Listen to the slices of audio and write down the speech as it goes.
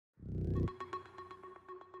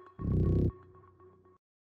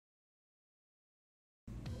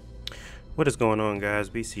What is going on, guys?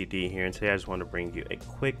 BCD here, and today I just want to bring you a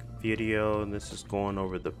quick video. This is going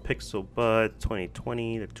over the Pixel Buds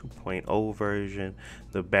 2020, the 2.0 version,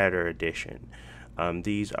 the better edition.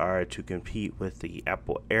 These are to compete with the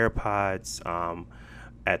Apple AirPods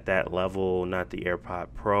at that level, not the AirPod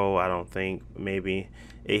Pro. I don't think. Maybe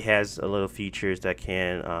it has a little features that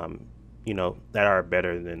can that are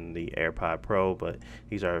better than the AirPod Pro, but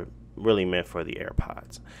these are really meant for the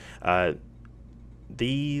AirPods.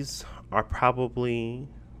 These are probably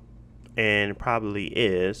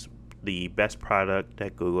is the best product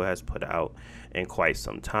that Google has put out in quite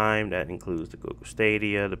some time. That includes the Google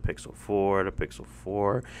Stadia, the Pixel 4, the Pixel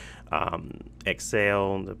 4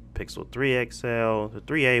 XL, the Pixel 3 XL. The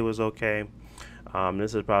 3A was okay.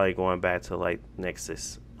 This is probably going back to like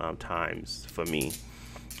Nexus times for me.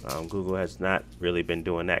 Google has not really been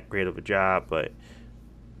doing that great of a job, but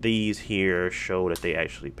these here show that they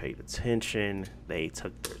actually paid attention. They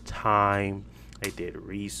took their time. They did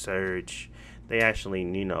research. They actually,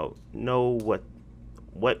 know what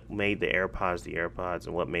made the AirPods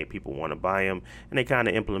and what made people want to buy them, and they kind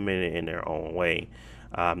of implemented it in their own way.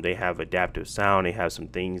 They have adaptive sound. They have some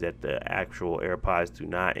things that the actual AirPods do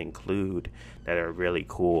not include that are really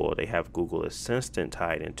cool. They have Google Assistant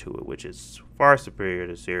tied into it, which is far superior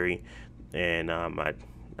to Siri, and I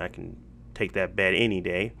can take that bet any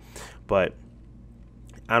day. But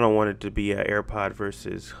I don't want it to be an AirPod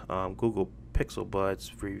versus Google Pixel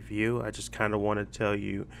Buds review. I just kind of want to tell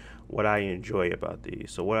you what I enjoy about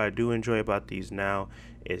these. So what I do enjoy about these now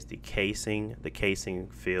is the casing. The casing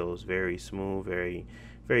feels very smooth, very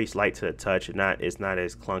light to the touch. It's not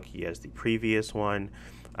as clunky as the previous one.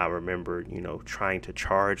 I remember trying to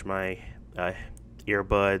charge my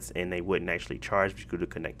earbuds and they wouldn't actually charge due to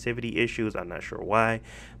connectivity issues. I'm not sure why,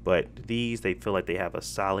 but these, they feel like they have a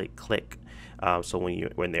solid click. So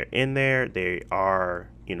when they're in there, they are,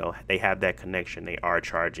 they have that connection. They are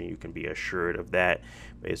charging. You can be assured of that.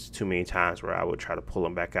 It's too many times where I would try to pull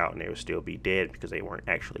them back out and they would still be dead because they weren't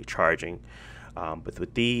actually charging. But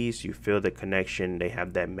with these, you feel the connection. They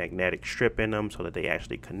have that magnetic strip in them so that they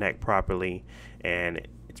actually connect properly, and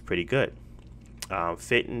it's pretty good.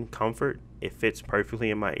 Fit and comfort, it fits perfectly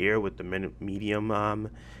in my ear with the medium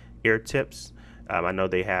ear tips. I know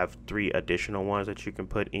they have 3 additional ones that you can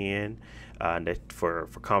put in for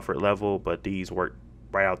comfort level, but these work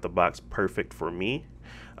right out the box perfect for me.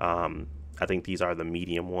 I think these are the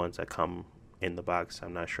medium ones that come in the box.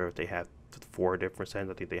 I'm not sure if they have 4 different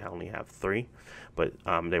scents. I think they only have 3, but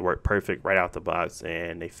they work perfect right out the box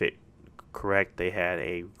and they fit correct. They had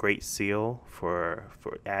a great seal for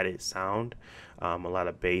added sound, a lot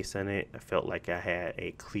of bass in it. I felt like I had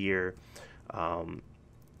a clear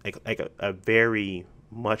a very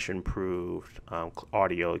much improved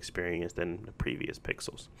audio experience than the previous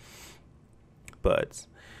Pixels Buds.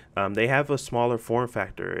 They have a smaller form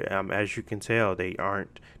factor. As you can tell, they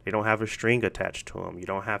don't have a string attached to them. You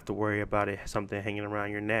don't have to worry about something hanging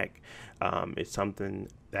around your neck. It's something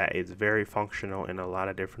that is very functional in a lot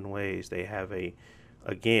of different ways. They have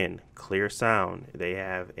again, clear sound. They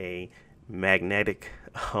have a magnetic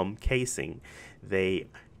casing. They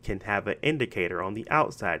can have an indicator on the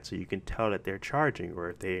outside so you can tell that they're charging,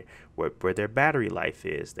 or if where their battery life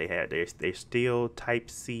is. They're still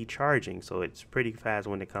Type-C charging, so it's pretty fast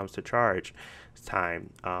when it comes to charge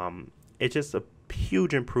time. It's just a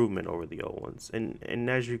huge improvement over the old ones, and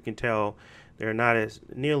as you can tell, they're not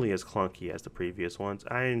nearly as clunky as the previous ones.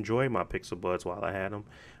 I enjoy my Pixel Buds while I had them,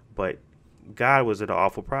 but God, was it an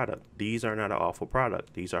awful product? These are not an awful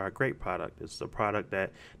product. These are a great product. It's a product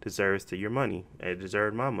that deserves your money. It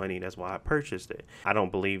deserved my money. That's why I purchased it. I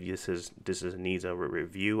don't believe this needs a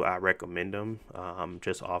review. I recommend them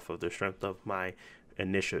just off of the strength of my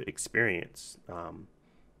initial experience.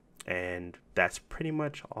 And that's pretty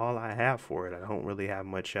much all I have for it. I don't really have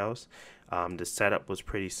much else. The setup was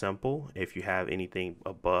pretty simple. If you have anything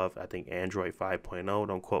above, I think Android 5.0,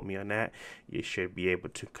 don't quote me on that, you should be able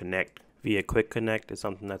to connect via Quick Connect. Is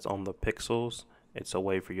something that's on the Pixels. It's a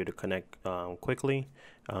way for you to connect quickly,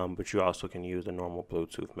 but you also can use the normal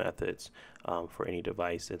Bluetooth methods for any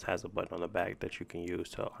device. It has a button on the back that you can use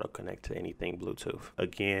to auto connect to anything Bluetooth.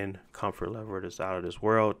 Again, comfort level is out of this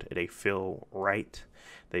world. They feel right,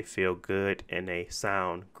 they feel good, and they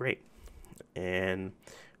sound great. And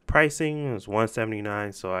pricing is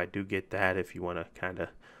 $179, so I do get that if you want to kind of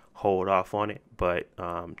hold off on it, but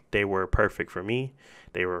they were perfect for me.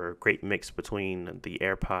 They were a great mix between the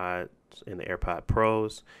AirPods and the AirPod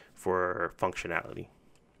Pros for functionality.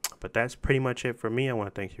 But that's pretty much it for me. I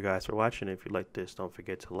want to thank you guys for watching. If you like this, don't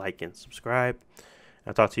forget to like and subscribe.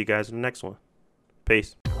 I'll talk to you guys in the next one.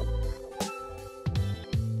 Peace.